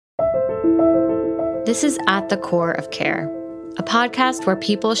This is At the Core of Care, a podcast where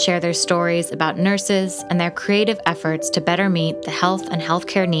people share their stories about nurses and their creative efforts to better meet the health and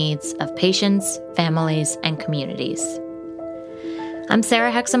healthcare needs of patients, families, and communities. I'm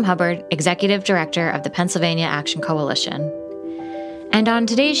Sarah Hexam Hubbard, Executive Director of the Pennsylvania Action Coalition. And on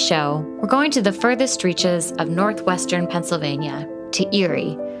today's show, we're going to the furthest reaches of northwestern Pennsylvania, to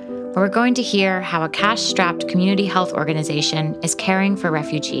Erie, where we're going to hear how a cash-strapped community health organization is caring for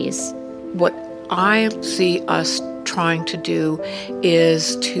refugees. What I see us trying to do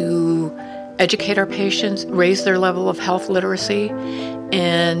is to educate our patients, raise their level of health literacy,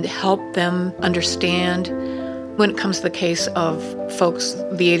 and help them understand when it comes to the case of folks,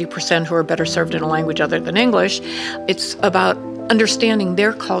 the 80% who are better served in a language other than English. It's about understanding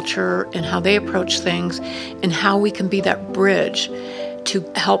their culture and how they approach things and how we can be that bridge to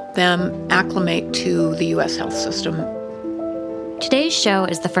help them acclimate to the U.S. health system. Today's show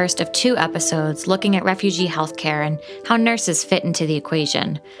is the first of 2 episodes looking at refugee healthcare and how nurses fit into the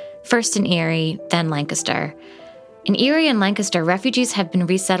equation, first in Erie, then Lancaster. In Erie and Lancaster, refugees have been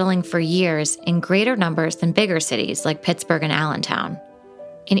resettling for years in greater numbers than bigger cities like Pittsburgh and Allentown.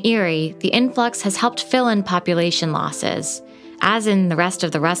 In Erie, the influx has helped fill in population losses. As in the rest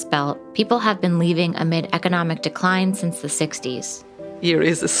of the Rust Belt, people have been leaving amid economic decline since the 60s. Erie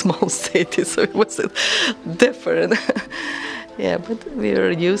is a small city, so it was different. Yeah, but we're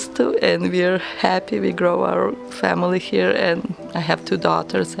used to and we're happy. We grow our family here, and I have 2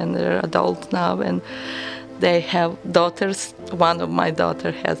 daughters and they're adults now, and they have daughters. One of my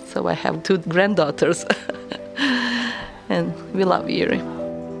daughter has, so I have 2 granddaughters. And we love Erie.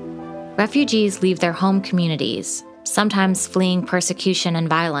 Refugees leave their home communities, sometimes fleeing persecution and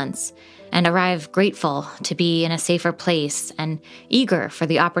violence, and arrive grateful to be in a safer place and eager for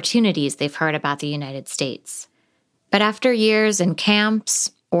the opportunities they've heard about the United States. But after years in camps,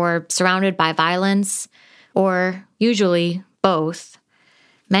 or surrounded by violence, or usually both,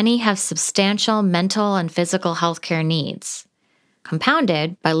 many have substantial mental and physical health care needs,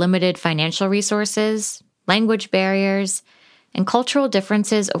 compounded by limited financial resources, language barriers, and cultural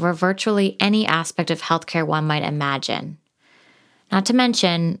differences over virtually any aspect of healthcare one might imagine. Not to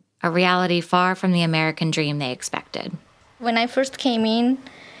mention a reality far from the American dream they expected. When I first came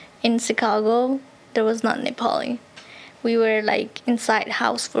in Chicago, there was not Nepali. We were inside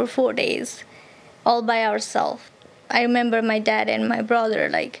house for 4 days, all by ourselves. I remember my dad and my brother,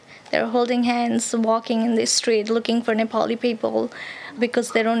 they're holding hands, walking in the street, looking for Nepali people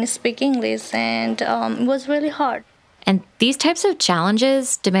because they don't speak English, and it was really hard. And these types of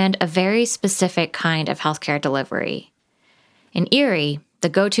challenges demand a very specific kind of healthcare delivery. In Erie, the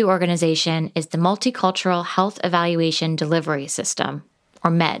go-to organization is the Multicultural Health Evaluation Delivery System, or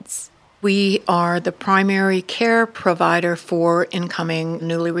MEDS. We are the primary care provider for incoming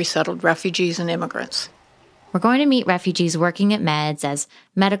newly resettled refugees and immigrants. We're going to meet refugees working at MEDS as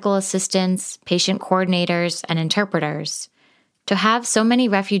medical assistants, patient coordinators, and interpreters. To have so many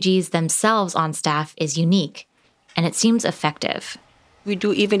refugees themselves on staff is unique, and it seems effective. We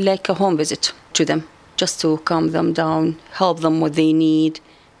do even a home visit to them, just to calm them down, help them what they need,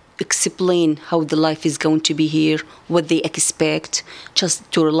 explain how the life is going to be here, what they expect,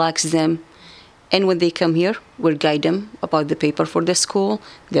 just to relax them. And when they come here, we'll guide them about the paper for the school,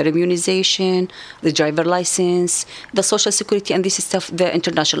 their immunization, the driver license, the social security, and this stuff the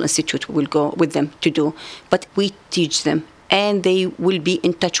International Institute will go with them to do. But we teach them, and they will be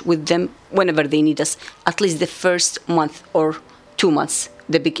in touch with them whenever they need us, at least the first month or 2 months,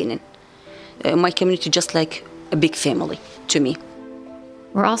 the beginning. My community just like a big family to me.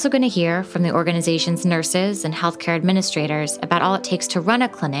 We're also going to hear from the organization's nurses and healthcare administrators about all it takes to run a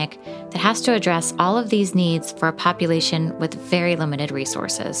clinic that has to address all of these needs for a population with very limited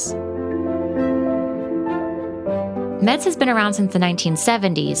resources. MEDS has been around since the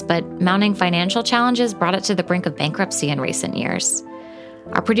 1970s, but mounting financial challenges brought it to the brink of bankruptcy in recent years.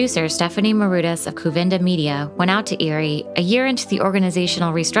 Our producer, Stephanie Marudas of Kuvinda Media, went out to Erie a year into the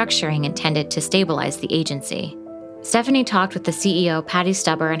organizational restructuring intended to stabilize the agency. Stephanie talked with the CEO, Patty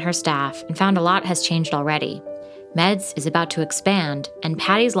Stubber, and her staff and found a lot has changed already. MEDS is about to expand, and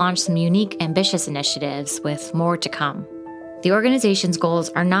Patty's launched some unique, ambitious initiatives with more to come. The organization's goals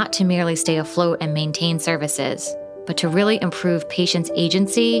are not to merely stay afloat and maintain services, but to really improve patients'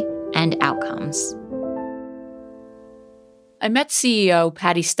 agency and outcomes. I met CEO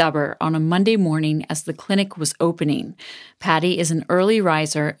Patty Stubber on a Monday morning as the clinic was opening. Patty is an early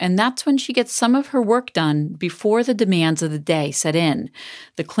riser, and that's when she gets some of her work done before the demands of the day set in.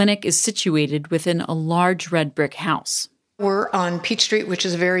 The clinic is situated within a large red brick house. We're on Peach Street, which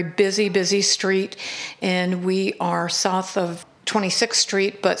is a very busy street, and we are south of 26th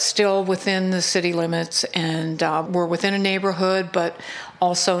Street, but still within the city limits. And we're within a neighborhood, but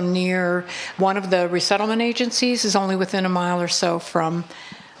also near one of the resettlement agencies is only within a mile or so from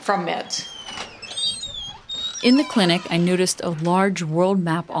Meds. In the clinic, I noticed a large world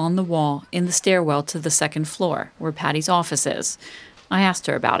map on the wall in the stairwell to the second floor, where Patty's office is. I asked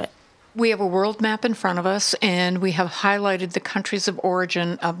her about it. We have a world map in front of us, and we have highlighted the countries of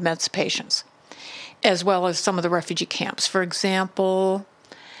origin of Meds patients, as well as some of the refugee camps. For example,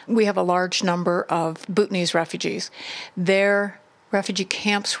 we have a large number of Bhutanese refugees. Their refugee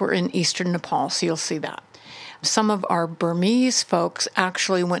camps were in eastern Nepal, so you'll see that. Some of our Burmese folks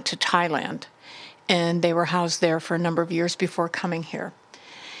actually went to Thailand, and they were housed there for a number of years before coming here.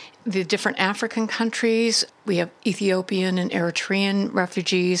 The different African countries, we have Ethiopian and Eritrean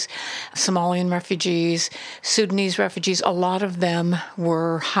refugees, Somalian refugees, Sudanese refugees. A lot of them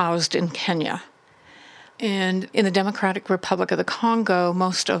were housed in Kenya. And in the Democratic Republic of the Congo,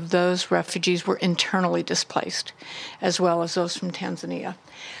 most of those refugees were internally displaced, as well as those from Tanzania.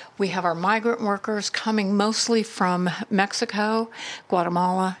 We have our migrant workers coming mostly from Mexico,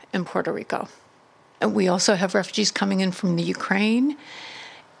 Guatemala, and Puerto Rico. And we also have refugees coming in from the Ukraine,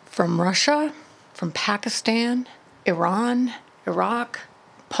 from Russia, from Pakistan, Iran, Iraq,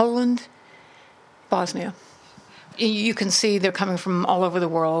 Poland, Bosnia. You can see they're coming from all over the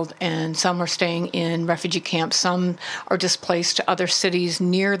world, and some are staying in refugee camps. Some are displaced to other cities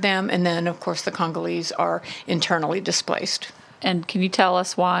near them, and then, of course, the Congolese are internally displaced. And can you tell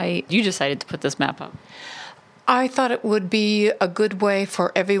us why you decided to put this map up? I thought it would be a good way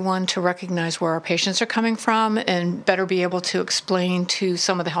for everyone to recognize where our patients are coming from and better be able to explain to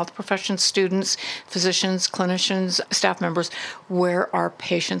some of the health profession students, physicians, clinicians, staff members, where our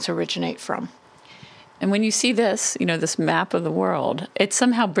patients originate from. And when you see this, this map of the world, it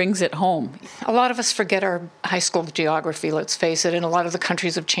somehow brings it home. A lot of us forget our high school geography, let's face it, and a lot of the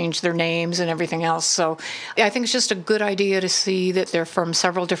countries have changed their names and everything else. So I think it's just a good idea to see that they're from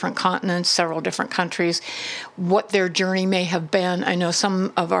several different continents, several different countries, what their journey may have been. I know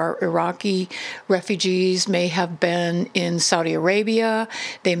some of our Iraqi refugees may have been in Saudi Arabia,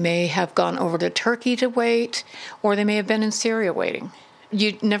 they may have gone over to Turkey to wait, or they may have been in Syria waiting.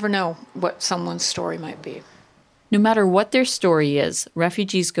 You never know what someone's story might be. No matter what their story is,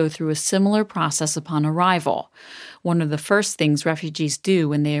 refugees go through a similar process upon arrival. One of the first things refugees do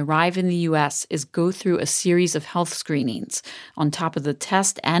when they arrive in the U.S. is go through a series of health screenings, on top of the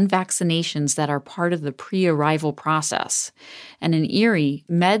test and vaccinations that are part of the pre-arrival process. And in Erie,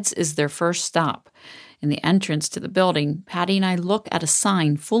 Meds is their first stop. In the entrance to the building, Patty and I look at a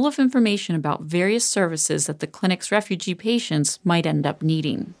sign full of information about various services that the clinic's refugee patients might end up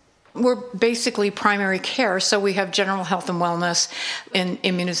needing. We're basically primary care, so we have general health and wellness and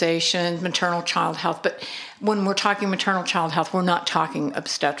immunization, maternal child health. But when we're talking maternal child health, we're not talking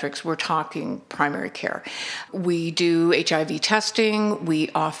obstetrics, we're talking primary care. We do HIV testing, we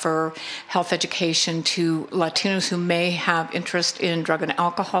offer health education to Latinos who may have interest in drug and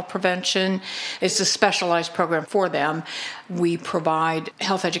alcohol prevention. It's a specialized program for them. We provide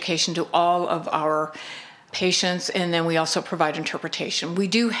health education to all of our patients, and then we also provide interpretation. We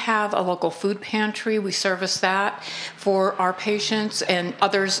do have a local food pantry. We service that for our patients and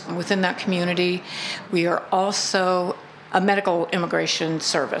others within that community. We are also a medical immigration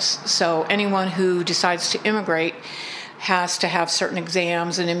service. So anyone who decides to immigrate has to have certain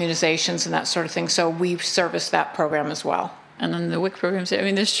exams and immunizations and that sort of thing. So we service that program as well. And then the WIC programs,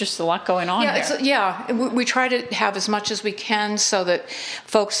 there's just a lot going on there. We try to have as much as we can so that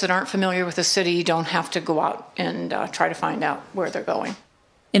folks that aren't familiar with the city don't have to go out and try to find out where they're going.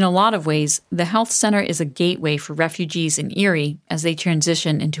 In a lot of ways, the health center is a gateway for refugees in Erie as they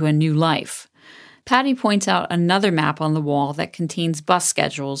transition into a new life. Patty points out another map on the wall that contains bus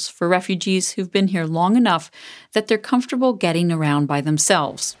schedules for refugees who've been here long enough that they're comfortable getting around by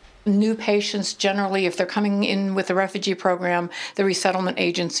themselves. New patients, generally, if they're coming in with the refugee program, the resettlement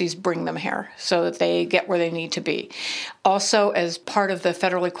agencies bring them here so that they get where they need to be. Also, as part of the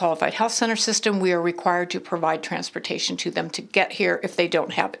federally qualified health center system, we are required to provide transportation to them to get here if they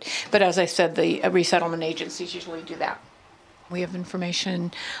don't have it. But as I said, the resettlement agencies usually do that. We have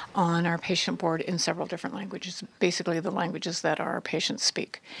information on our patient board in several different languages, basically the languages that our patients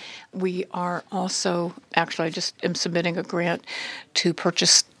speak. We are also, actually, I just am submitting a grant to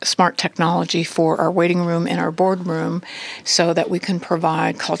purchase smart technology for our waiting room and our boardroom so that we can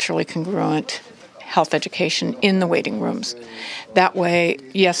provide culturally congruent health education in the waiting rooms. That way,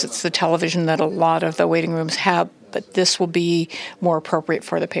 yes, it's the television that a lot of the waiting rooms have, but this will be more appropriate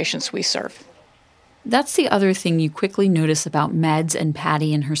for the patients we serve. That's the other thing you quickly notice about Meds and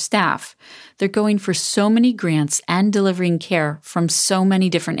Patty and her staff. They're going for so many grants and delivering care from so many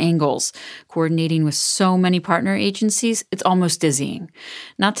different angles, coordinating with so many partner agencies, it's almost dizzying.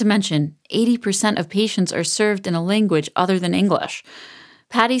 Not to mention, 80% of patients are served in a language other than English.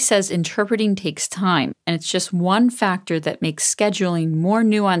 Patty says interpreting takes time, and it's just one factor that makes scheduling more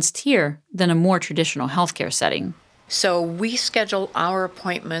nuanced here than a more traditional healthcare setting. So we schedule our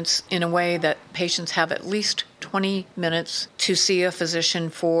appointments in a way that patients have at least 20 minutes to see a physician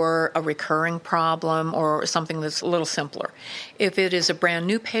for a recurring problem or something that's a little simpler. If it is a brand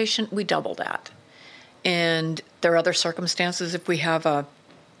new patient, we double that. And there are other circumstances. If we have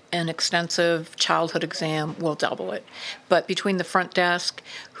an extensive childhood exam, we'll double it. But between the front desk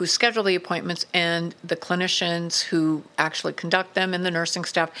who schedule the appointments and the clinicians who actually conduct them and the nursing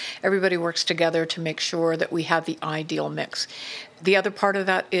staff, everybody works together to make sure that we have the ideal mix. The other part of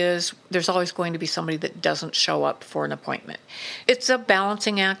that is there's always going to be somebody that doesn't show up for an appointment. It's a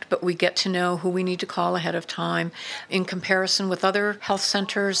balancing act, but we get to know who we need to call ahead of time. In comparison with other health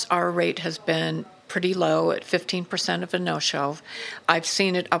centers, our rate has been pretty low at 15% of a no-show. I've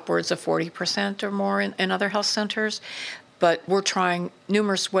seen it upwards of 40% or more in other health centers, but we're trying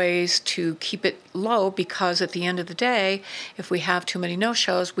numerous ways to keep it low because at the end of the day, if we have too many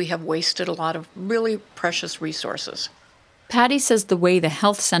no-shows, we have wasted a lot of really precious resources. Patty says the way the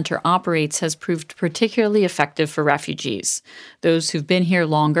health center operates has proved particularly effective for refugees. Those who've been here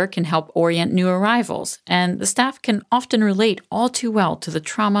longer can help orient new arrivals, and the staff can often relate all too well to the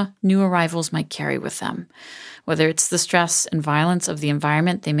trauma new arrivals might carry with them, whether it's the stress and violence of the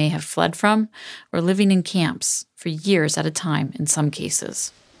environment they may have fled from, or living in camps for years at a time in some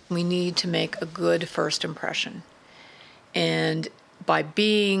cases. We need to make a good first impression. And by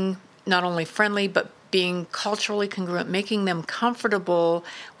being not only friendly, but being culturally congruent, making them comfortable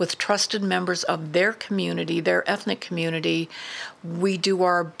with trusted members of their community, their ethnic community, we do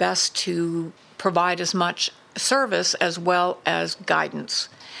our best to provide as much service as well as guidance.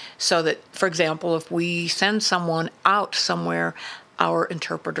 So that, for example, if we send someone out somewhere, our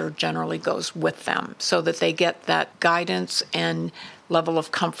interpreter generally goes with them so that they get that guidance and level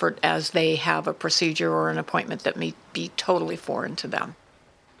of comfort as they have a procedure or an appointment that may be totally foreign to them.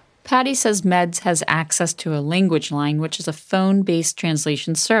 Patty says Meds has access to a language line, which is a phone-based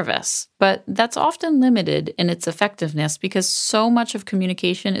translation service. But that's often limited in its effectiveness because so much of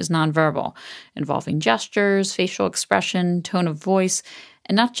communication is nonverbal, involving gestures, facial expression, tone of voice,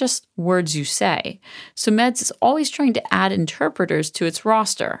 and not just words you say. So Meds is always trying to add interpreters to its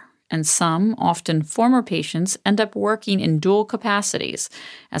roster. And some, often former patients, end up working in dual capacities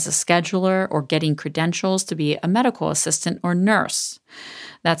as a scheduler or getting credentials to be a medical assistant or nurse.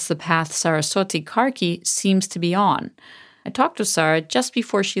 That's the path Saraswati Karki seems to be on. I talked to Sarah just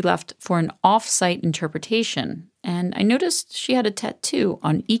before she left for an off-site interpretation, and I noticed she had a tattoo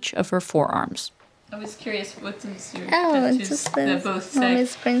on each of her forearms. I was curious, what's your tattoos? It's just the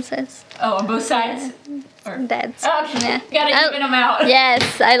Mommy's Princess. Oh, on both sides? Yeah. That's. Oh, okay. Yeah. You gotta even them out.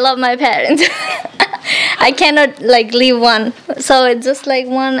 Yes, I love my parents. I cannot leave one, so it's just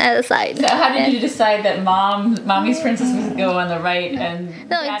one at a side. So how did you decide that Mommy's Princess was go on the right and?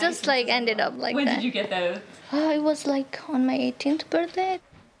 No, it just ended up like when that. When did you get those? Oh, it was on my 18th birthday.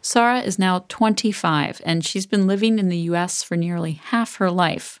 Sarah is now 25, and she's been living in the U.S. for nearly half her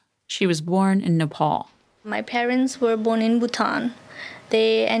life. She was born in Nepal. My parents were born in Bhutan.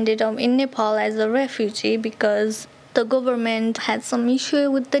 They ended up in Nepal as a refugee because the government had some issue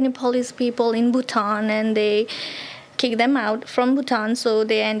with the Nepalese people in Bhutan and they kicked them out from Bhutan, so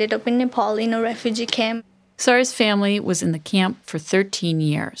they ended up in Nepal in a refugee camp. Sarah's family was in the camp for 13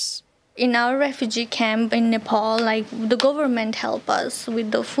 years. In our refugee camp in Nepal, the government helped us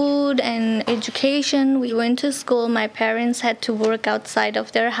with the food and education. We went to school. My parents had to work outside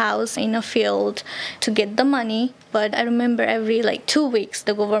of their house in a field to get the money. But I remember every 2 weeks,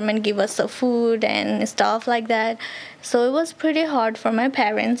 the government gave us the food and stuff like that. So it was pretty hard for my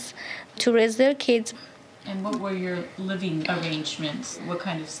parents to raise their kids. And what were your living arrangements? What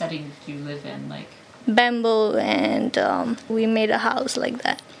kind of setting did you live in? Bamboo, and we made a house like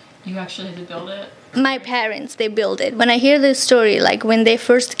that. You actually had to build it? My parents, they built it. When I hear this story, when they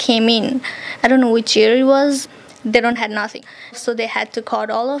first came in, I don't know which year it was, they don't have nothing. So they had to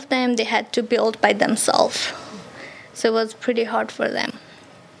cut all of them. They had to build by themselves. So it was pretty hard for them.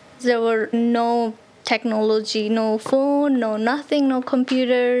 There were no technology, no phone, no nothing, no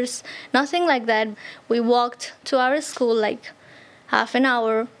computers, nothing like that. We walked to our school half an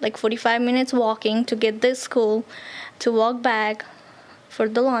hour, 45 minutes walking to get to school, to walk back for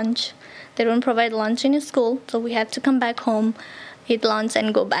the lunch. They don't provide lunch in school, so we had to come back home, eat lunch,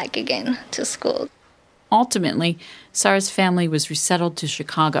 and go back again to school. Ultimately, Sarah's family was resettled to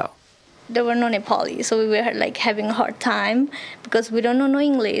Chicago. There were no Nepali, so we were like having a hard time because we don't know no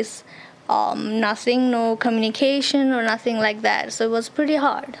English, nothing, no communication or nothing like that. So it was pretty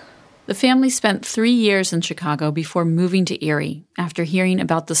hard. The family spent 3 years in Chicago before moving to Erie after hearing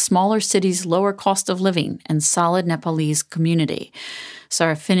about the smaller city's lower cost of living and solid Nepalese community.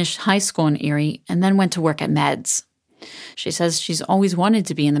 Sarah finished high school in Erie and then went to work at Meds. She says she's always wanted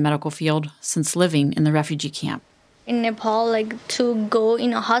to be in the medical field since living in the refugee camp. In Nepal, like to go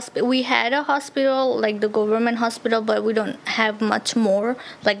in a hospital, we had a hospital, like the government hospital, but we don't have much more,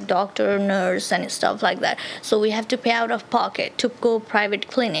 like doctor, nurse, and stuff like that. So we have to pay out of pocket to go private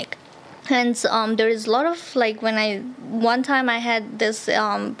clinic. Hence, there is a lot of, like, one time I had this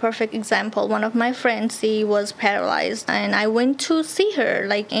perfect example. One of my friends, she was paralyzed, and I went to see her,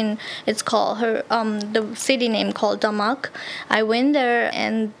 it's called her, the city name called Damak. I went there,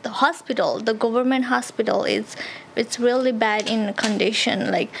 and the hospital, the government hospital, it's really bad in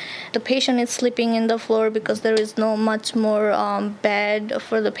condition. Like, the patient is sleeping in the floor because there is no much more bed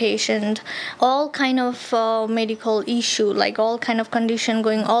for the patient. All kind of medical issue, like all kind of condition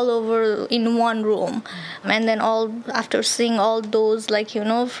going all over in one room. And then after seeing all those,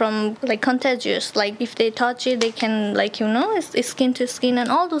 from contagious, like if they touch it, they can, it's skin to skin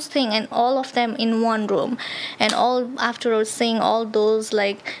and all those things, and all of them in one room. And after seeing all those,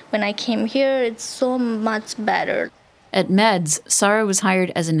 when I came here, it's so much better. At Meds, Sarah was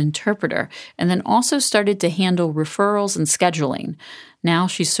hired as an interpreter and then also started to handle referrals and scheduling. Now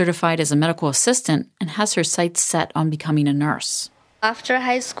she's certified as a medical assistant and has her sights set on becoming a nurse. After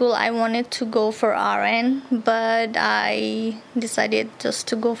high school, I wanted to go for RN, but I decided just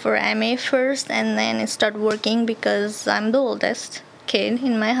to go for MA first and then start working because I'm the oldest kid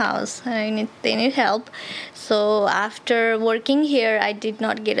in my house. They need help. So after working here, I did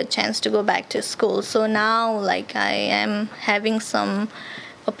not get a chance to go back to school. So now, I am having some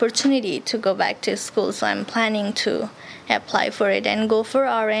opportunity to go back to school. So I'm planning to apply for it and go for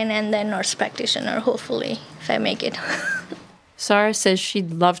RN and then nurse practitioner, hopefully, if I make it. Sarah says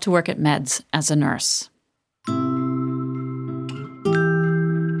she'd love to work at Meds as a nurse.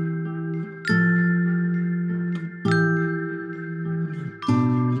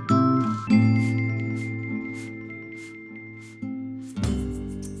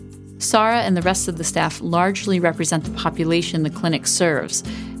 Sarah and the rest of the staff largely represent the population the clinic serves,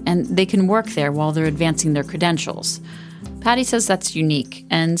 and they can work there while they're advancing their credentials. Patty says that's unique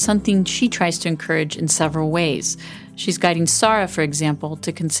and something she tries to encourage in several ways. She's guiding Sarah, for example,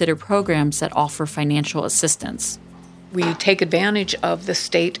 to consider programs that offer financial assistance. We take advantage of the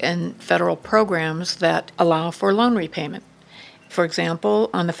state and federal programs that allow for loan repayment. For example,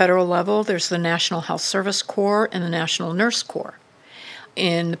 on the federal level, there's the National Health Service Corps and the National Nurse Corps.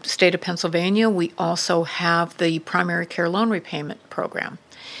 In the state of Pennsylvania, we also have the Primary Care Loan Repayment Program.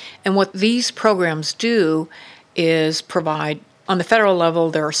 And what these programs do is provide, on the federal level,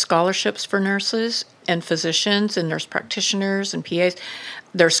 there are scholarships for nurses and physicians and nurse practitioners and PAs.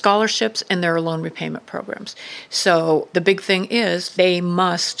 There are scholarships and there are loan repayment programs. So the big thing is they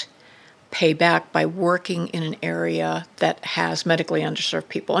must pay back by working in an area that has medically underserved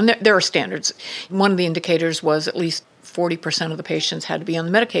people. And there are standards. One of the indicators was at least 40% of the patients had to be on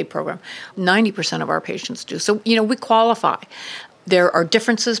the Medicaid program. 90% of our patients do. So, we qualify. There are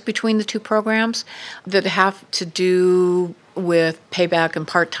differences between the two programs that have to do with payback and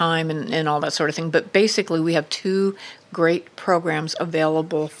part-time and all that sort of thing. But basically, we have two great programs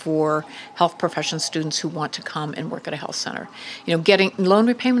available for health profession students who want to come and work at a health center. Getting loan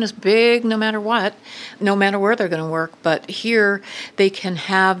repayment is big no matter what, no matter where they're going to work. But here, they can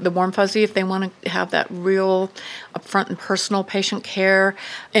have the warm fuzzy if they want to have that real upfront and personal patient care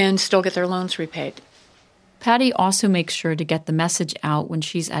and still get their loans repaid. Patty also makes sure to get the message out when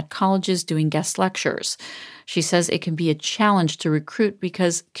she's at colleges doing guest lectures. She says it can be a challenge to recruit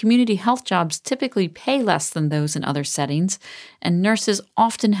because community health jobs typically pay less than those in other settings, and nurses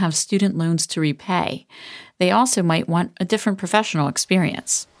often have student loans to repay. They also might want a different professional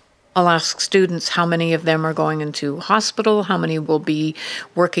experience. I'll ask students how many of them are going into hospital, how many will be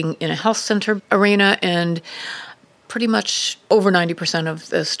working in a health center arena, and pretty much over 90% of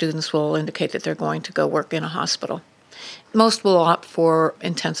the students will indicate that they're going to go work in a hospital. Most will opt for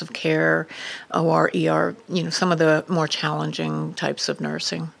intensive care, OR, ER, some of the more challenging types of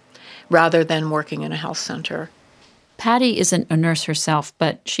nursing, rather than working in a health center. Patty isn't a nurse herself,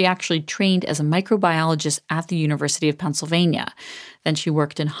 but she actually trained as a microbiologist at the University of Pennsylvania. Then she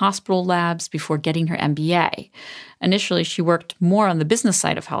worked in hospital labs before getting her MBA. Initially, she worked more on the business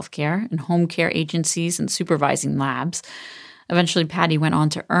side of healthcare, in home care agencies and supervising labs. Eventually, Patty went on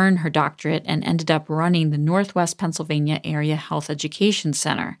to earn her doctorate and ended up running the Northwest Pennsylvania Area Health Education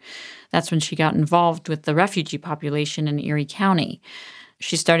Center. That's when she got involved with the refugee population in Erie County.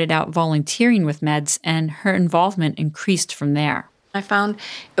 She started out volunteering with MEDS, and her involvement increased from there. I found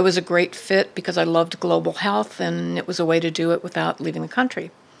it was a great fit because I loved global health, and it was a way to do it without leaving the country.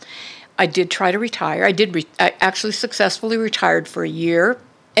 I did try to retire. I actually successfully retired for a year,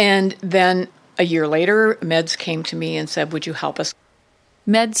 and then a year later, MEDS came to me and said, would you help us?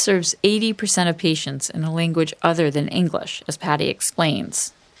 MEDS serves 80% of patients in a language other than English, as Patty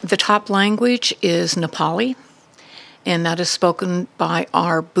explains. The top language is Nepali, and that is spoken by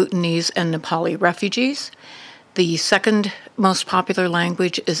our Bhutanese and Nepali refugees. The second most popular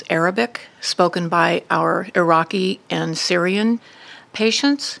language is Arabic, spoken by our Iraqi and Syrian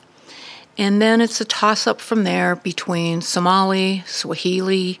patients. And then it's a toss-up from there between Somali,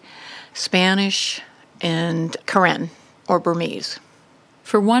 Swahili, Spanish, and Karen, or Burmese.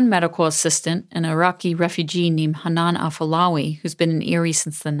 For one medical assistant, an Iraqi refugee named Hanan Afalawi, who's been in Erie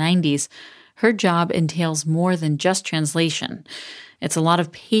since the 90s, her job entails more than just translation. It's a lot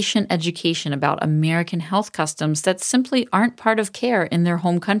of patient education about American health customs that simply aren't part of care in their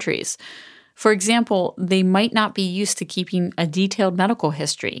home countries. For example, they might not be used to keeping a detailed medical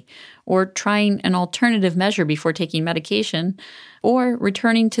history, or trying an alternative measure before taking medication, or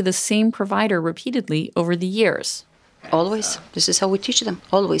returning to the same provider repeatedly over the years. Always. This is how we teach them.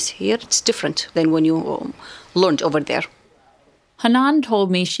 Always. Here it's different than when you learned over there. Hanan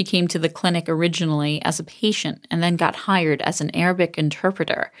told me she came to the clinic originally as a patient and then got hired as an Arabic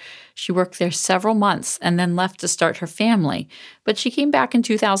interpreter. She worked there several months and then left to start her family, but she came back in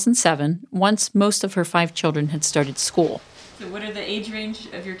 2007 once most of her 5 children had started school. So what are the age range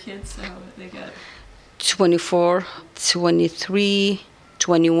of your kids? So they got 24, 23,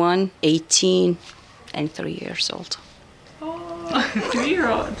 21, 18, and 3 years old. Oh,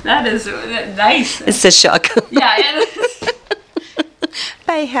 3-year-old. That is nice. It's a shock. Yeah, it is.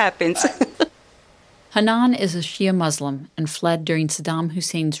 It happens. Hanan is a Shia Muslim and fled during Saddam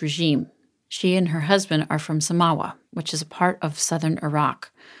Hussein's regime. She and her husband are from Samawa, which is a part of southern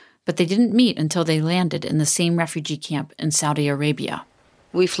Iraq. But they didn't meet until they landed in the same refugee camp in Saudi Arabia.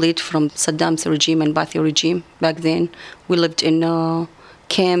 We fled from Saddam's regime and Ba'athi regime back then. We lived in a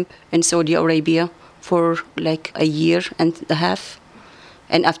camp in Saudi Arabia for like a year and a half.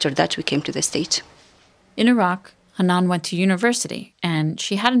 And after that, we came to the States. In Iraq, Hanan went to university, and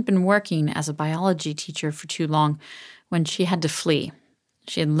she hadn't been working as a biology teacher for too long when she had to flee.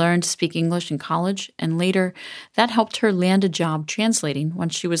 She had learned to speak English in college, and later that helped her land a job translating when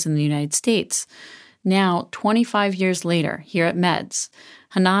she was in the United States. Now, 25 years later, here at MEDS,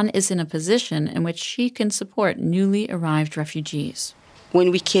 Hanan is in a position in which she can support newly arrived refugees.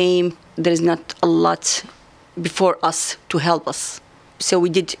 When we came, there is not a lot before us to help us. So we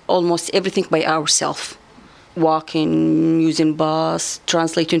did almost everything by ourselves. Walking, using bus,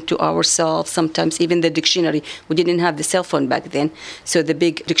 translating to ourselves, sometimes even the dictionary. We didn't have the cell phone back then, so the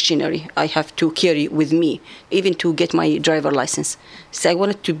big dictionary I have to carry with me, even to get my driver license. So I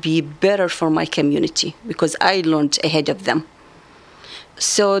wanted to be better for my community because I learned ahead of them.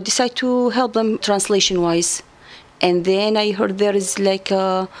 So decided to help them translation-wise. And then I heard there is like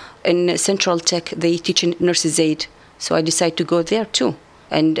in Central Tech, they teach nurses aid. So I decided to go there too.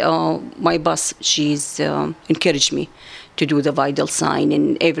 And my boss, she's encouraged me to do the vital sign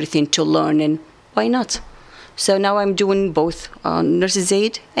and everything to learn, and why not? So now I'm doing both nurse's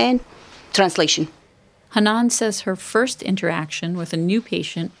aid and translation. Hanan says her first interaction with a new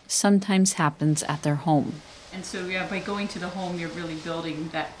patient sometimes happens at their home. And so, yeah, by going to the home, you're really building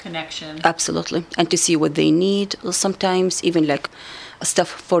that connection. Absolutely. And to see what they need, sometimes even like stuff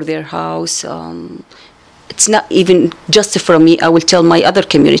for their house. It's not even just for me. I will tell my other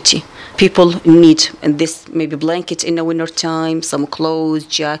community. People need, and this maybe blanket in the winter time, some clothes,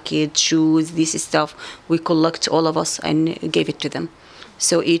 jacket, shoes, this stuff. We collect all of us and gave it to them.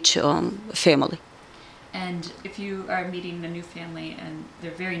 So each family. And if you are meeting a new family and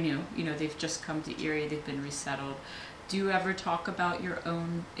they're very new, they've just come to Erie, they've been resettled, do you ever talk about your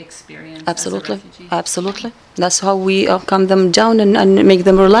own experience Absolutely. as a refugee? Absolutely. That's how we calm them down and make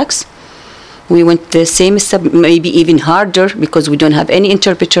them relax. We went the same step, maybe even harder, because we don't have any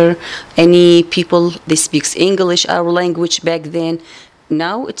interpreter, any people that speaks English, our language back then.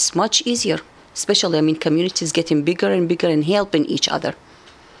 Now it's much easier, especially, communities getting bigger and bigger and helping each other.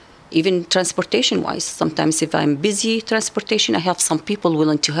 Even transportation-wise, sometimes if I'm busy transportation, I have some people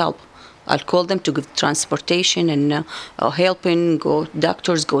willing to help. I'll call them to give transportation and helping, go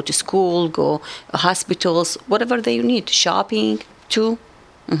doctors, go to school, go hospitals, whatever they need, shopping too.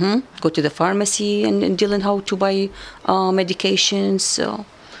 Go to the pharmacy and dealing how to buy medications,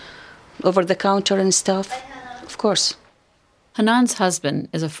 over the counter and stuff, of course. Hanan's husband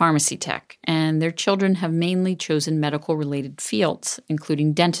is a pharmacy tech, and their children have mainly chosen medical-related fields,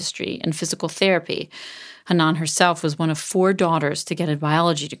 including dentistry and physical therapy. Hanan herself was one of 4 daughters to get a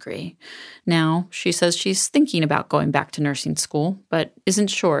biology degree. Now, she says she's thinking about going back to nursing school, but isn't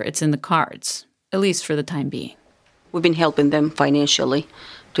sure it's in the cards, at least for the time being. We've been helping them financially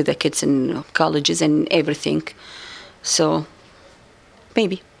to the kids in colleges and everything. So,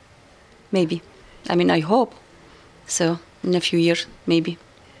 maybe. I mean, I hope. So, in a few years, maybe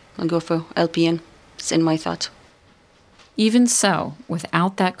I'll go for LPN. It's in my thought. Even so,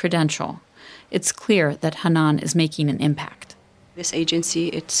 without that credential, it's clear that Hanan is making an impact. This agency,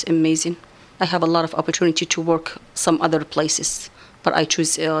 it's amazing. I have a lot of opportunity to work some other places, but I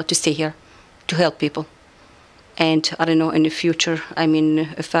choose to stay here to help people. And I don't know, in the future, I mean,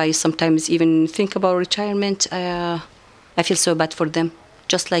 if I sometimes even think about retirement, I feel so bad for them,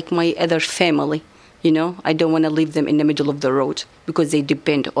 just like my other family. You know, I don't want to leave them in the middle of the road because they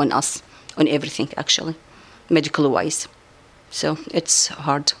depend on us, on everything, actually, medical-wise. So it's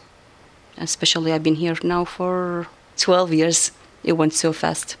hard. Especially I've been here now for 12 years. It went so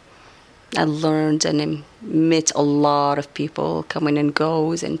fast. I learned and I met a lot of people coming and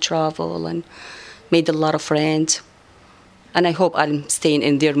goes and travel and made a lot of friends. And I hope I'm staying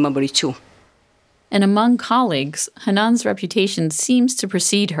in their memory too. And among colleagues, Hanan's reputation seems to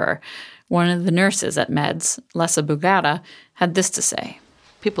precede her. One of the nurses at Meds, Lessa Bugara, had this to say.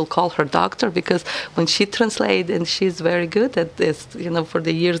 People call her doctor because when she translates, and she's very good at this, for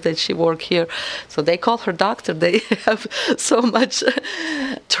the years that she worked here. So they call her doctor. They have so much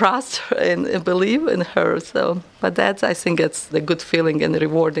trust and believe in her. But I think it's the good feeling and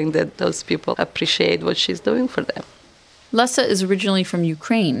rewarding that those people appreciate what she's doing for them. Lessa is originally from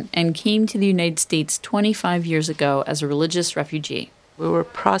Ukraine and came to the United States 25 years ago as a religious refugee. We were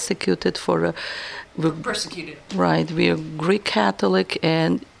prosecuted for Persecuted. Right. We are Greek Catholic,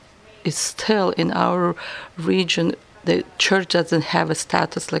 and it's still in our region. The church doesn't have a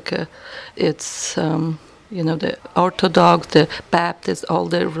status like it's the Orthodox, the Baptist, all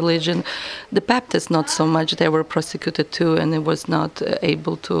the religion. The Baptists not so much. They were prosecuted too, and it was not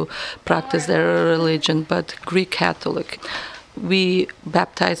able to practice their religion. But Greek Catholic, we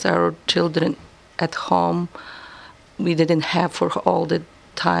baptize our children at home. We didn't have for all the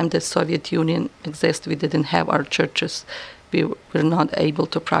time the Soviet Union exists. We didn't have our churches. We were not able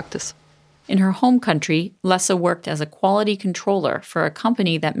to practice. In her home country, Lessa worked as a quality controller for a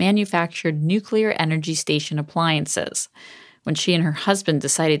company that manufactured nuclear energy station appliances. When she and her husband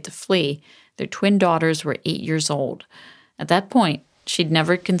decided to flee, their twin daughters were 8 years old. At that point, she'd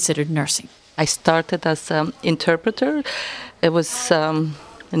never considered nursing. I started as an interpreter. It was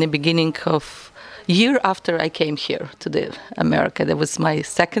in the beginning of year after I came here to America. That was my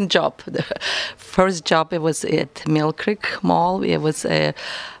second job. The first job, it was at Mill Creek Mall. It was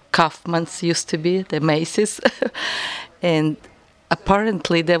Kaufman's used to be, the Macy's. And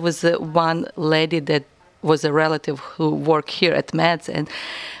apparently there was one lady that was a relative who worked here at Meds, and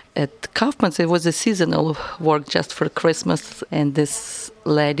at Kaufman's it was a seasonal work just for Christmas. And this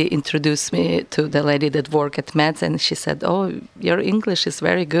lady introduced me to the lady that worked at Meds, and she said, "Oh, your English is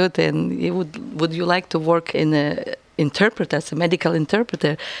very good, and would you like to work in a interpreter, as a medical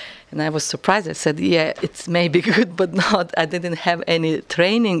interpreter?" And I was surprised. I said, "Yeah, it's maybe good, but not. I didn't have any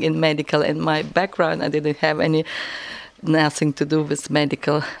training in medical, and my background, I didn't have nothing to do with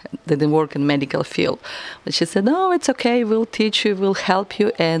medical. Didn't work in medical field." But she said, "No, it's okay. We'll teach you. We'll help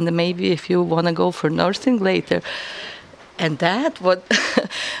you, and maybe if you want to go for nursing later." And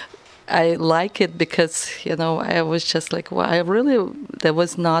I like it because I was just like, well, that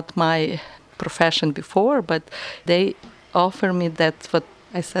was not my profession before, but they offer me that. What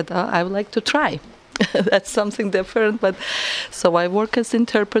I said, I would like to try. That's something different. But so I work as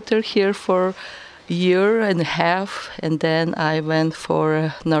interpreter here for a year and a half, and then I went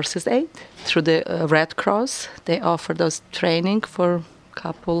for nurses aid through the Red Cross. They offer those training for a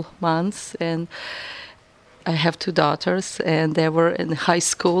couple months, and I have 2 daughters, and they were in high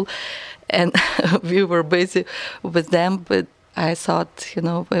school, and we were busy with them. But I thought,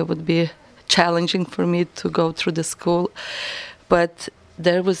 it would be challenging for me to go through the school. But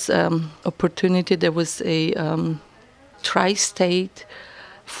there was opportunity. There was a tri-state,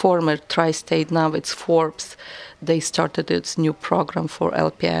 former tri-state, now it's Forbes. They started its new program for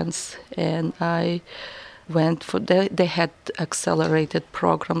LPNs, and I went for they had accelerated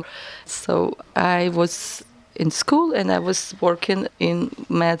program. So I was in school and I was working in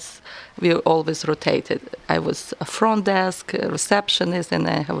meds. We always rotated. I was a front desk, a receptionist, and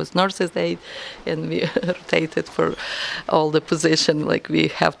I was nurse's aide, and we rotated for all the position. Like we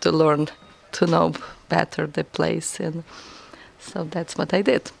have to learn to know better the place, and so that's what I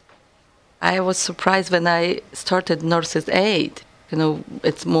did. I was surprised when I started nurse's aide.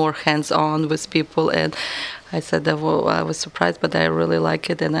 It's more hands-on with people, and I said that, well, I was surprised, but I really like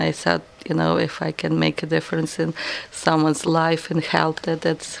it, and I said, if I can make a difference in someone's life and health,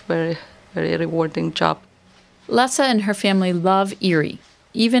 that's very, very rewarding job. Lessa and her family love Erie,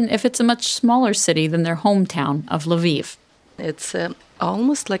 even if it's a much smaller city than their hometown of Lviv. It's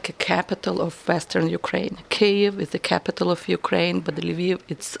almost like a capital of Western Ukraine. Kyiv is the capital of Ukraine, but Lviv,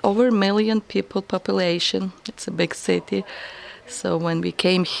 it's over 1 million people population. It's a big city. So when we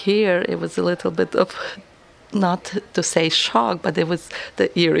came here, it was a little bit of, not to say shock, but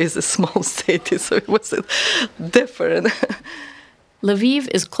the Erie is a small city, so it was different. Lviv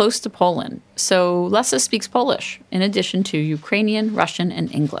is close to Poland, so Lessa speaks Polish, in addition to Ukrainian, Russian, and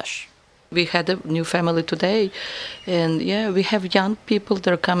English. We had a new family today, and we have young people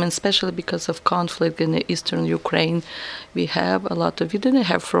that are coming, especially because of conflict in the eastern Ukraine. We didn't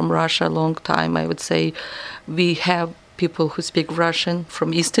have from Russia a long time, I would say. We have people who speak Russian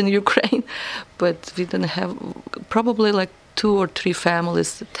from eastern Ukraine, but we didn't have probably like 2 or 3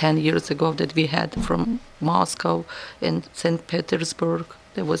 families 10 years ago that we had from Moscow and St. Petersburg.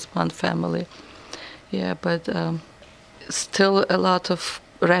 There was one family. But still a lot of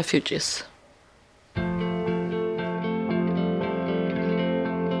refugees.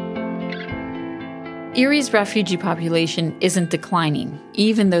 Erie's refugee population isn't declining,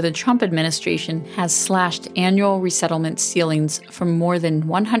 even though the Trump administration has slashed annual resettlement ceilings from more than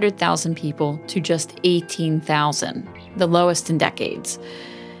 100,000 people to just 18,000, the lowest in decades.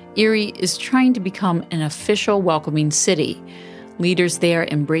 Erie is trying to become an official welcoming city. Leaders there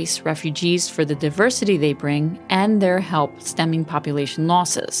embrace refugees for the diversity they bring and their help stemming population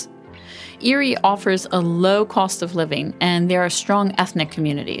losses. Erie offers a low cost of living, and there are strong ethnic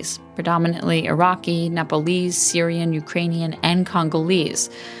communities, predominantly Iraqi, Nepalese, Syrian, Ukrainian, and Congolese.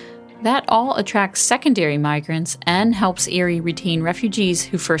 That all attracts secondary migrants and helps Erie retain refugees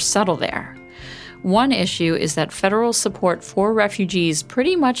who first settle there. One issue is that federal support for refugees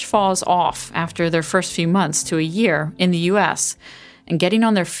pretty much falls off after their first few months to a year in the U.S., and getting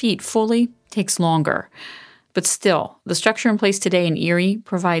on their feet fully takes longer. But still, the structure in place today in Erie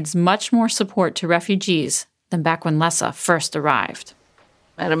provides much more support to refugees than back when Lessa first arrived.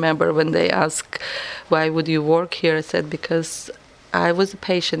 I remember when they asked, why would you work here? I said, because I was a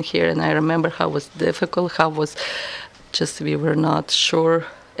patient here, and I remember how it was difficult, we were not sure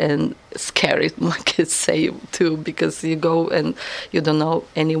and scary, my kids say too, because you go and you don't know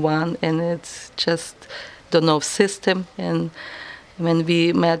anyone, and it's just don't know system. And when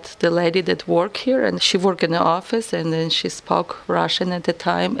we met the lady that worked here, and she worked in the office, and then she spoke Russian at the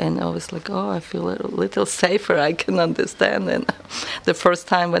time, and I was like, I feel a little safer, I can understand. And the first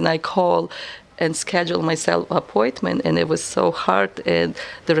time when I called and scheduled myself appointment, and it was so hard, and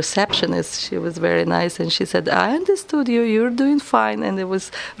the receptionist, she was very nice, and she said, I understood you, you're doing fine, and it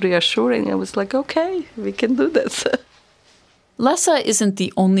was reassuring. I was like, okay, we can do this. Lessa isn't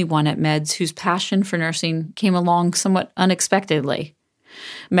the only one at Meds whose passion for nursing came along somewhat unexpectedly.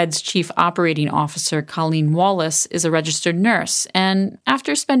 Meds Chief Operating Officer Colleen Wallace is a registered nurse, and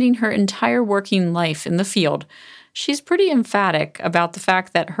after spending her entire working life in the field, she's pretty emphatic about the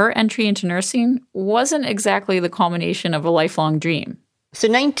fact that her entry into nursing wasn't exactly the culmination of a lifelong dream. So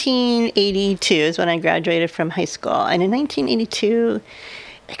 1982 is when I graduated from high school, and in 1982,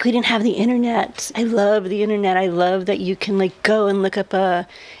 we didn't have the internet. I love the internet. I love that you can go and look up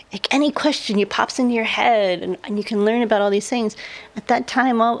any question you pops into your head, and you can learn about all these things. At that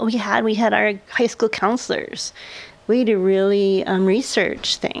time, all we had our high school counselors. We had to really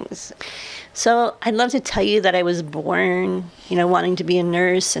research things. So I'd love to tell you that I was born, wanting to be a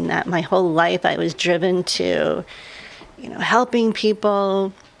nurse, and that my whole life I was driven to, helping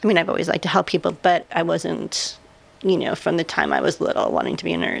people. I mean, I've always liked to help people, but I wasn't, from the time I was little, wanting to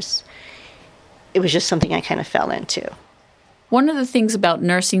be a nurse. It was just something I kind of fell into. One of the things about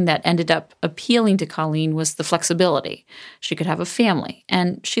nursing that ended up appealing to Colleen was the flexibility. She could have a family,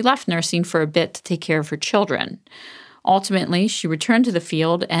 and she left nursing for a bit to take care of her children. Ultimately, she returned to the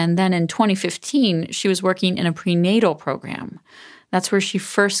field, and then in 2015, she was working in a prenatal program. That's where she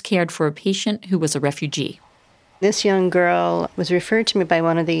first cared for a patient who was a refugee. This young girl was referred to me by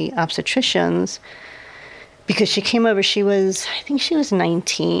one of the obstetricians because she came over. I think she was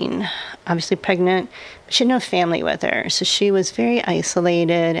 19, obviously pregnant, but she had no family with her. So she was very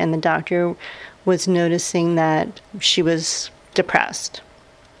isolated, and the doctor was noticing that she was depressed.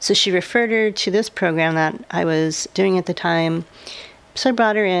 So she referred her to this program that I was doing at the time. So I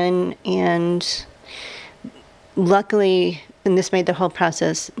brought her in, and luckily, and this made the whole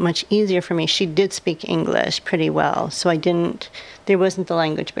process much easier for me, she did speak English pretty well. So there wasn't the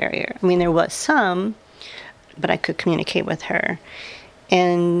language barrier. I mean, there was some, but I could communicate with her.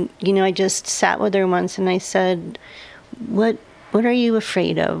 And, I just sat with her once and I said, what are you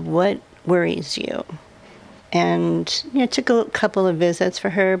afraid of? What worries you? And, it took a couple of visits for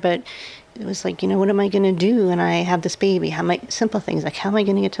her, but it was like, what am I going to do? And I have this baby. Simple things like, how am I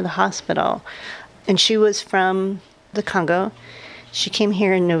going to get to the hospital? And she was from the Congo. She came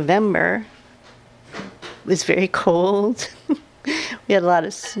here in November. It was very cold. We had a lot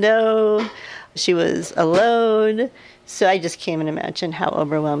of snow. She was alone. So I just can't even imagine how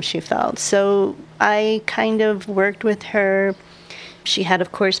overwhelmed she felt. So I kind of worked with her. She had,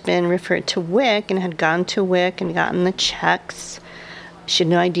 of course, been referred to WIC and had gone to WIC and gotten the checks. She had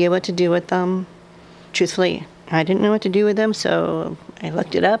no idea what to do with them. Truthfully, I didn't know what to do with them, so I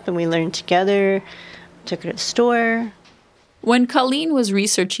looked it up and we learned together, took her to the store. When Colleen was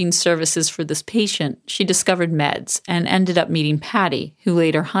researching services for this patient, she discovered Meds and ended up meeting Patty, who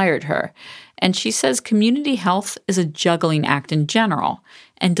later hired her. And she says community health is a juggling act in general,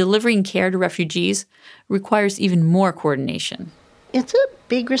 and delivering care to refugees requires even more coordination. It's a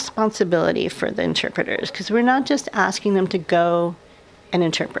big responsibility for the interpreters, because we're not just asking them to go and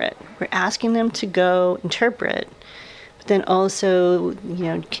interpret. We're asking them to go interpret, but then also,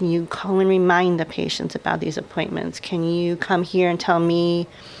 can you call and remind the patients about these appointments? Can you come here and tell me,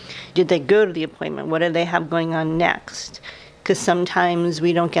 did they go to the appointment? What do they have going on next? Because sometimes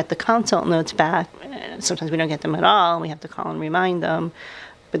we don't get the consult notes back. Sometimes we don't get them at all. We have to call and remind them.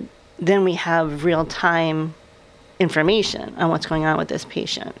 But then we have real-time information on what's going on with this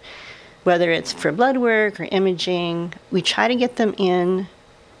patient. Whether it's for blood work or imaging, we try to get them in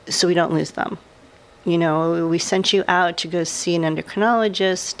so we don't lose them. We sent you out to go see an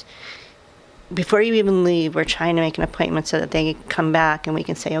endocrinologist. Before you even leave, we're trying to make an appointment so that they come back and we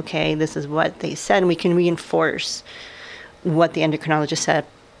can say, okay, this is what they said, and we can reinforce what the endocrinologist said.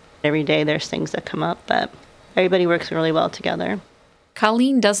 Every day there's things that come up, but everybody works really well together.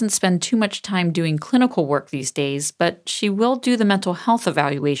 Colleen doesn't spend too much time doing clinical work these days, but she will do the mental health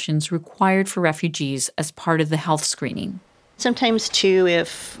evaluations required for refugees as part of the health screening. Sometimes, too,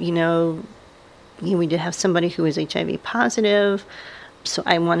 if, we did have somebody who was HIV positive, so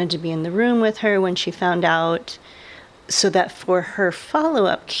I wanted to be in the room with her when she found out, so that for her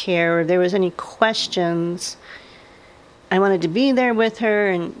follow-up care, if there was any questions, I wanted to be there with her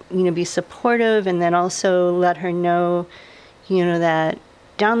and, be supportive, and then also let her know, that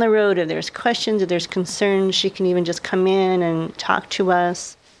down the road, if there's questions, if there's concerns, she can even just come in and talk to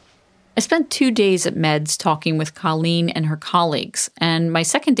us. I spent 2 days at Meds talking with Colleen and her colleagues, and my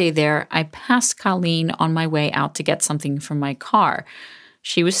second day there, I passed Colleen on my way out to get something from my car.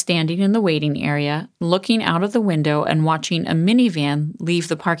 She was standing in the waiting area, looking out of the window and watching a minivan leave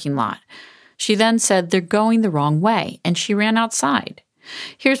the parking lot. She then said they're going the wrong way, and she ran outside.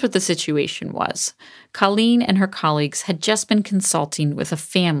 Here's what the situation was. Colleen and her colleagues had just been consulting with a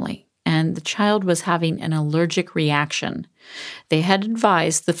family, and the child was having an allergic reaction. They had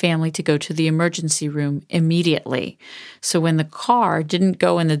advised the family to go to the emergency room immediately. So when the car didn't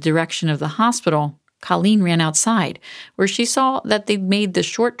go in the direction of the hospital, Colleen ran outside, where she saw that they'd made the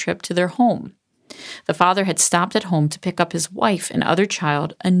short trip to their home. The father had stopped at home to pick up his wife and other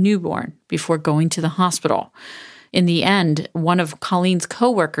child, a newborn, before going to the hospital. In the end, one of Colleen's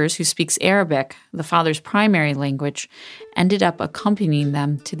co-workers who speaks Arabic, the father's primary language, ended up accompanying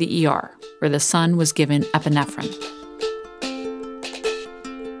them to the ER, where the son was given epinephrine.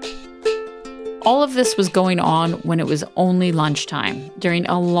 All of this was going on when it was only lunchtime, during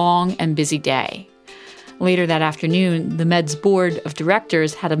a long and busy day. Later that afternoon, the Meds board of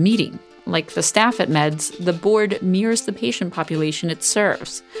directors had a meeting. Like the staff at Meds, the board mirrors the patient population it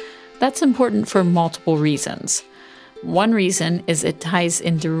serves. That's important for multiple reasons. One reason is it ties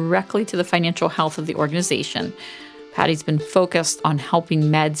in directly to the financial health of the organization. Patty's been focused on helping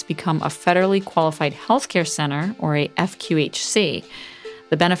Meds become a federally qualified healthcare center, or a FQHC.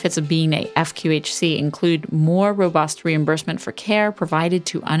 The benefits of being a FQHC include more robust reimbursement for care provided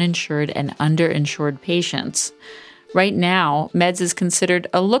to uninsured and underinsured patients. Right now, Meds is considered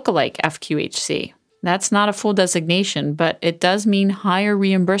a lookalike FQHC. That's not a full designation, but it does mean higher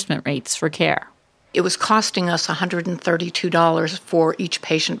reimbursement rates for care. It was costing us $132 for each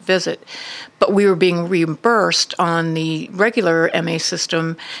patient visit, but we were being reimbursed on the regular MA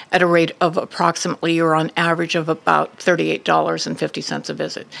system at a rate of approximately, or on average, of about $38.50 a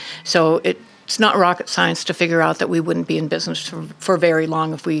visit. So it It's not rocket science to figure out that we wouldn't be in business for very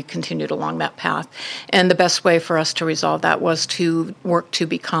long if we continued along that path. And the best way for us to resolve that was to work to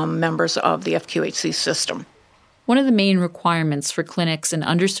become members of the FQHC system. One of the main requirements for clinics in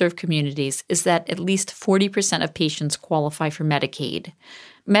underserved communities is that at least 40% of patients qualify for Medicaid.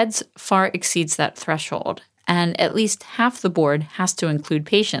 Meds far exceeds that threshold, and at least half the board has to include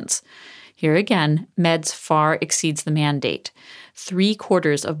patients. Here again, Meds far exceeds the mandate.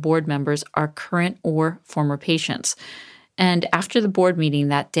 3/4 of board members are current or former patients. And after the board meeting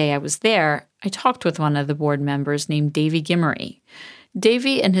that day I was there, I talked with one of the board members named Davy Gimmery.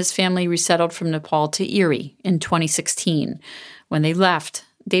 Davy and his family resettled from Nepal to Erie in 2016. When they left,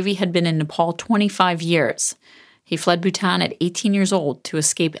 Davy had been in Nepal 25 years. He fled Bhutan at 18 years old to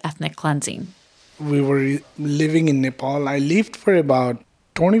escape ethnic cleansing. We were living in Nepal. I lived for about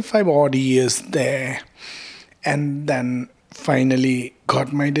 25 odd years there, and then finally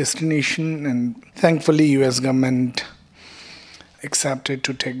got my destination, and thankfully US government accepted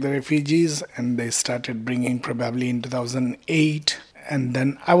to take the refugees, and they started bringing probably in 2008, and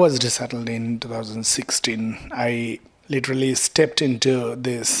then I was resettled in 2016. I literally stepped into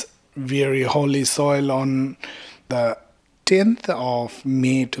this very holy soil on the 10th of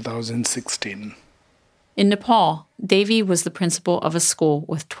May 2016. In Nepal, Davy was the principal of a school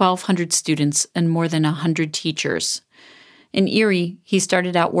with 1,200 students and more than 100 teachers. In Erie, he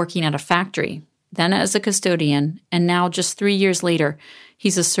started out working at a factory, then as a custodian, and now just 3 years later,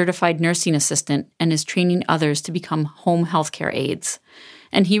 he's a certified nursing assistant and is training others to become home healthcare aides.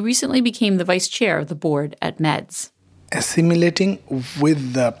 And he recently became the vice chair of the board at Meds. Assimilating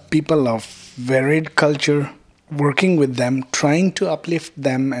with the people of varied culture, working with them, trying to uplift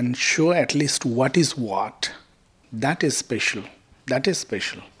them and show at least what is what. That is special. That is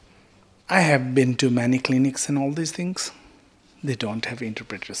special. I have been to many clinics and all these things. They don't have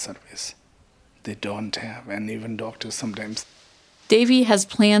interpreter service. They don't have, and even doctors sometimes. Davy has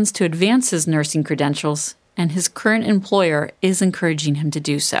plans to advance his nursing credentials, and his current employer is encouraging him to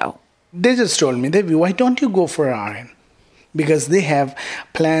do so. They just told me, Davy, why don't you go for RN? Because they have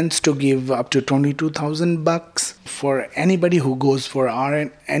plans to give up to $22,000 for anybody who goes for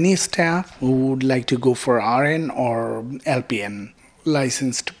RN, any staff who would like to go for RN or LPN,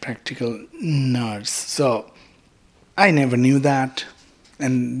 licensed practical nurse. So I never knew that.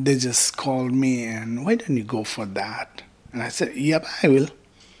 And they just called me and, why don't you go for that? And I said, yep, I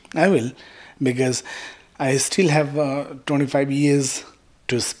will. Because I still have 25 years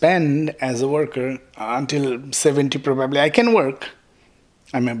to spend as a worker until 70 probably. I can work.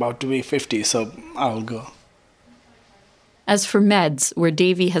 I'm about to be 50, so I'll go. As for Meds, where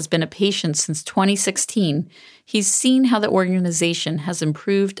Davy has been a patient since 2016, he's seen how the organization has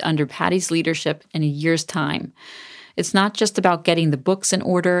improved under Patty's leadership in a year's time. It's not just about getting the books in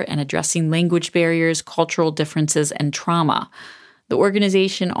order and addressing language barriers, cultural differences, and trauma. The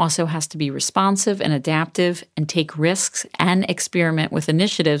organization also has to be responsive and adaptive and take risks and experiment with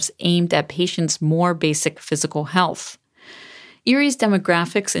initiatives aimed at patients' more basic physical health. Erie's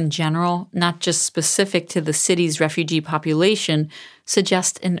demographics in general, not just specific to the city's refugee population,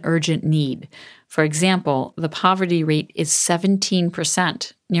 suggest an urgent need. For example, the poverty rate is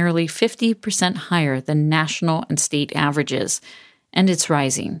 17%, nearly 50% higher than national and state averages, and it's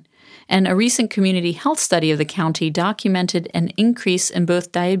rising. And a recent community health study of the county documented an increase in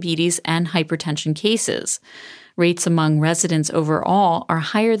both diabetes and hypertension cases. Rates among residents overall are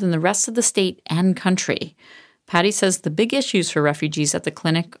higher than the rest of the state and country. Patty says the big issues for refugees at the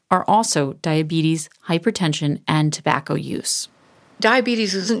clinic are also diabetes, hypertension, and tobacco use.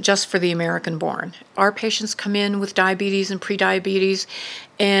 Diabetes isn't just for the American-born. Our patients come in with diabetes and prediabetes,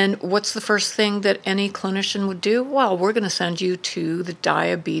 and what's the first thing that any clinician would do? Well, we're going to send you to the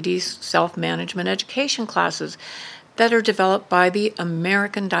diabetes self-management education classes that are developed by the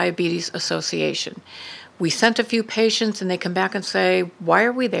American Diabetes Association. We sent a few patients, and they come back and say, why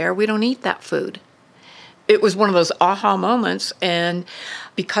are we there? We don't eat that food. It was one of those aha moments, and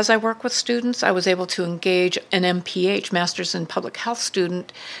because I work with students, I was able to engage an MPH, Master's in Public Health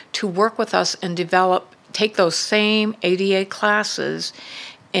student, to work with us and take those same ADA classes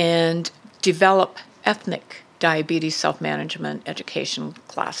and develop ethnic diabetes self-management education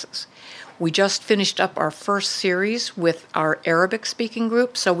classes. We just finished up our first series with our Arabic-speaking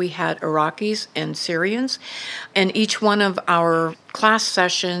group, so we had Iraqis and Syrians. And each one of our class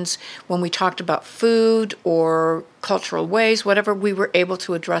sessions, when we talked about food or cultural ways, whatever, we were able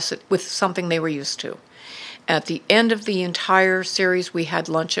to address it with something they were used to. At the end of the entire series, we had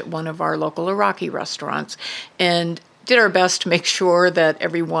lunch at one of our local Iraqi restaurants and did our best to make sure that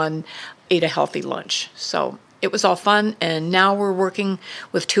everyone ate a healthy lunch. So it was all fun, and now we're working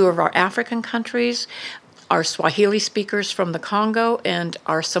with 2 of our African countries, our Swahili speakers from the Congo and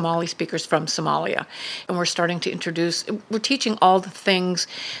our Somali speakers from Somalia. And we're teaching all the things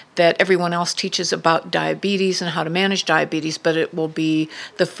that everyone else teaches about diabetes and how to manage diabetes, but it will be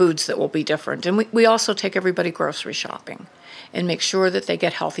the foods that will be different. And we also take everybody grocery shopping and make sure that they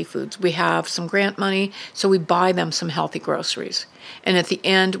get healthy foods. We have some grant money, so we buy them some healthy groceries. And at the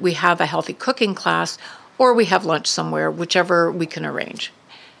end, we have a healthy cooking class, or we have lunch somewhere, whichever we can arrange.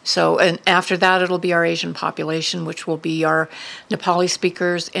 So, and after that, it'll be our Asian population, which will be our Nepali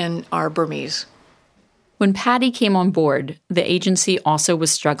speakers and our Burmese. When Patty came on board, the agency also was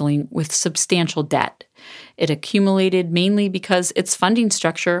struggling with substantial debt. It accumulated mainly because its funding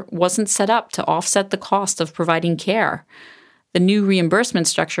structure wasn't set up to offset the cost of providing care. The new reimbursement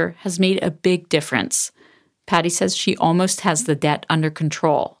structure has made a big difference. Patty says she almost has the debt under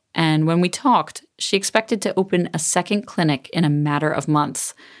control. And when we talked, she expected to open a second clinic in a matter of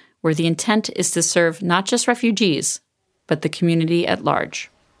months, where the intent is to serve not just refugees, but the community at large.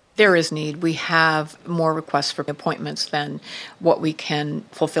 There is need. We have more requests for appointments than what we can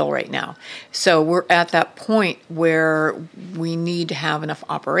fulfill right now. So we're at that point where we need to have enough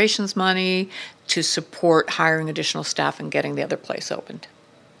operations money to support hiring additional staff and getting the other place opened.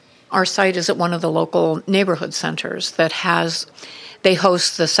 Our site is at one of the local neighborhood centers they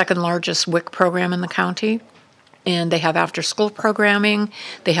host the second largest WIC program in the county, and they have after-school programming,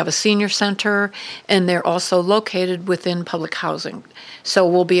 they have a senior center, and they're also located within public housing. So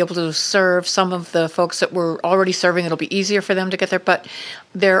we'll be able to serve some of the folks that we're already serving. It'll be easier for them to get there, but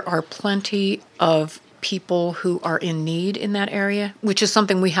there are plenty of people who are in need in that area, which is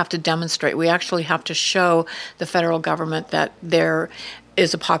something we have to demonstrate. We actually have to show the federal government that there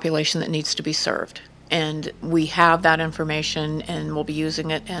is a population that needs to be served. And we have that information, and we'll be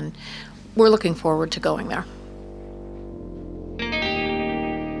using it, and we're looking forward to going there.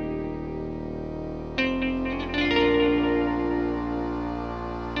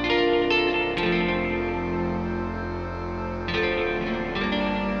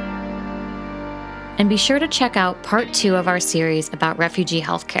 And be sure to check out part 2 of our series about refugee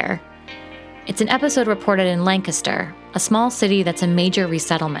healthcare. It's an episode reported in Lancaster, a small city that's a major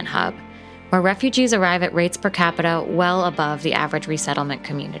resettlement hub, where refugees arrive at rates per capita well above the average resettlement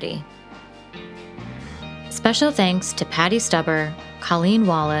community. Special thanks to Patty Stubber, Colleen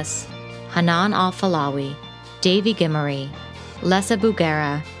Wallace, Hanan Al-Falawi, Davy Gimmery, Lessa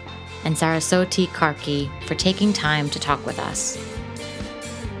Bugera, and Saraswati Karki for taking time to talk with us.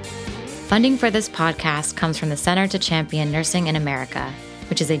 Funding for this podcast comes from the Center to Champion Nursing in America,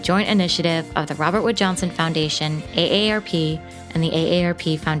 which is a joint initiative of the Robert Wood Johnson Foundation, AARP, and the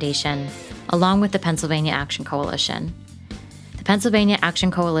AARP Foundation, along with the Pennsylvania Action Coalition. The Pennsylvania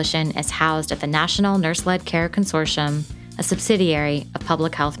Action Coalition is housed at the National Nurse-Led Care Consortium, a subsidiary of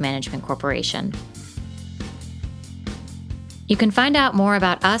Public Health Management Corporation. You can find out more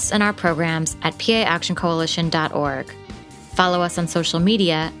about us and our programs at paactioncoalition.org. Follow us on social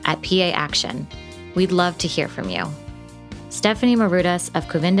media at PA Action. We'd love to hear from you. Stephanie Marudas of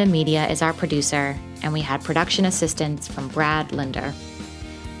Covinda Media is our producer, and we had production assistance from Brad Linder.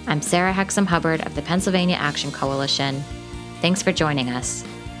 I'm Sarah Hexam Hubbard of the Pennsylvania Action Coalition. Thanks for joining us.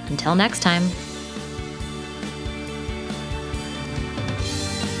 Until next time.